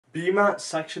BMAT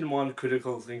Section 1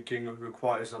 critical thinking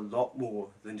requires a lot more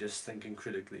than just thinking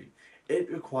critically.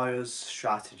 It requires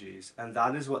strategies, and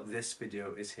that is what this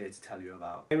video is here to tell you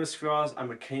about. My name is Firaz, I'm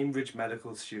a Cambridge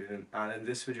medical student, and in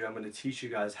this video I'm going to teach you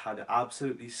guys how to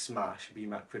absolutely smash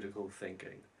BMAT critical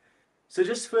thinking. So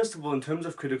just first of all, in terms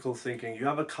of critical thinking, you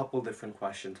have a couple different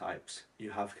question types.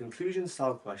 You have conclusion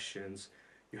style questions,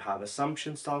 you have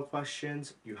assumption style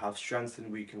questions, you have strength and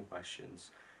weaken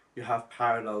questions. You have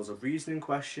parallels of reasoning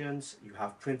questions, you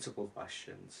have principle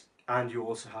questions, and you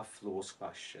also have flaws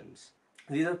questions.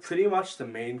 These are pretty much the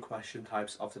main question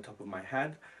types off the top of my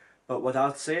head, but what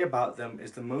I'd say about them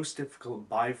is the most difficult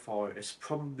by far is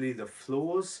probably the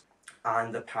flaws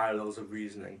and the parallels of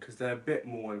reasoning, because they're a bit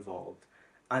more involved.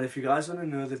 And if you guys want to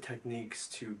know the techniques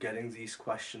to getting these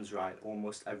questions right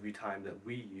almost every time that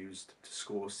we used to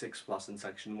score 6+ in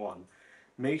section 1,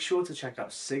 make sure to check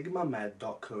out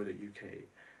sigmamed.co.uk.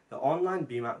 The online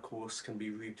BMAT course can be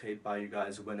replayed by you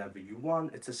guys whenever you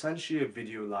want. It's essentially a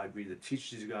video library that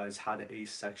teaches you guys how to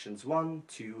ace sections 1,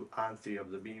 2 and 3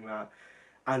 of the BMAT,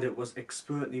 and it was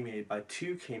expertly made by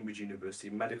 2 Cambridge University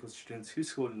medical students who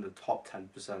scored in the top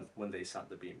 10% when they sat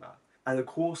the BMAT. And the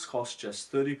course costs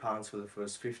just £30 for the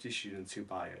first 50 students who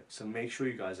buy it, so make sure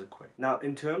you guys are quick. Now,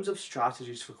 in terms of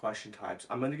strategies for question types,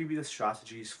 I'm going to give you the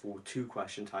strategies for 2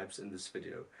 question types in this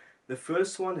video. The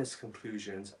first one is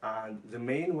conclusions, and the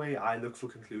main way I look for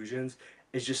conclusions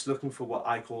is just looking for what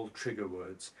I call trigger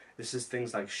words. This is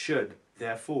things like should,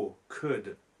 therefore,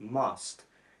 could, must,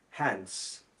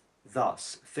 hence,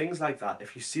 thus, things like that.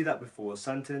 If you see that before a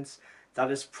sentence, that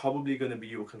is probably going to be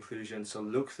your conclusion, so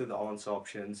look through the answer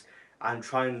options and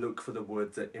try and look for the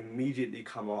words that immediately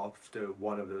come after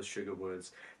one of those trigger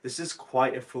words. This is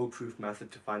quite a foolproof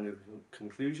method to find a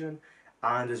conclusion,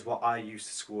 and is what I used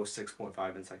to score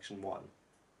 6.5 in section 1.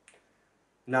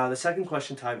 Now, the second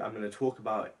question type I'm going to talk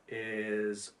about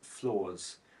is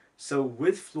flaws. So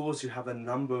with flaws, you have a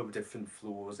number of different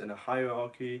flaws in a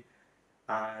hierarchy,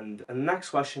 and the next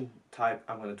question type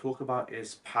I'm going to talk about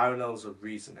is parallels of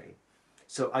reasoning.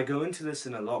 So I go into this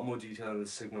in a lot more detail in the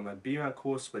SigmaMed BMAT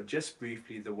course, but just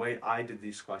briefly, the way I did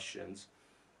these questions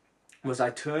was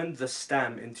I turned the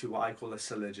stem into what I call a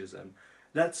syllogism.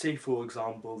 Let's say, for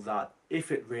example, that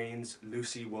if it rains,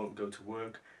 Lucy won't go to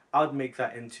work. I'd make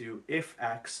that into if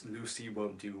X, Lucy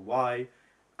won't do Y,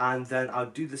 and then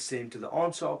I'd do the same to the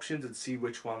answer options and see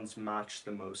which ones match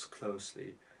the most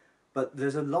closely. But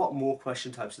there's a lot more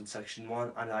question types in section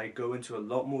 1, and I go into a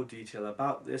lot more detail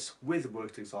about this with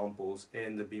worked examples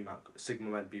in the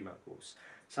SigmaMed BMAT course.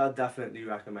 So I definitely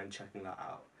recommend checking that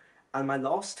out. And my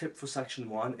last tip for section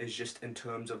 1 is just in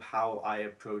terms of how I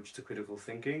approach the critical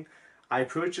thinking. I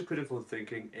approach the critical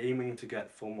thinking aiming to get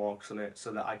full marks on it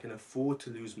so that I can afford to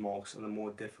lose marks on the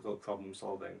more difficult problem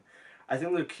solving. I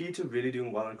think the key to really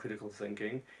doing well in critical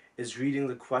thinking is reading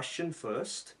the question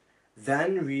first,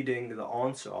 then reading the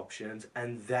answer options,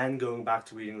 and then going back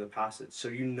to reading the passage so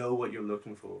you know what you're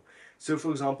looking for. So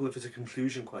for example, if it's a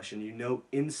conclusion question, you know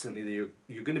instantly that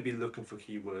you're going to be looking for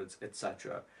keywords,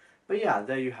 etc. But yeah,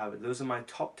 there you have it. Those are my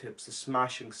top tips to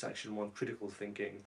smashing section 1 critical thinking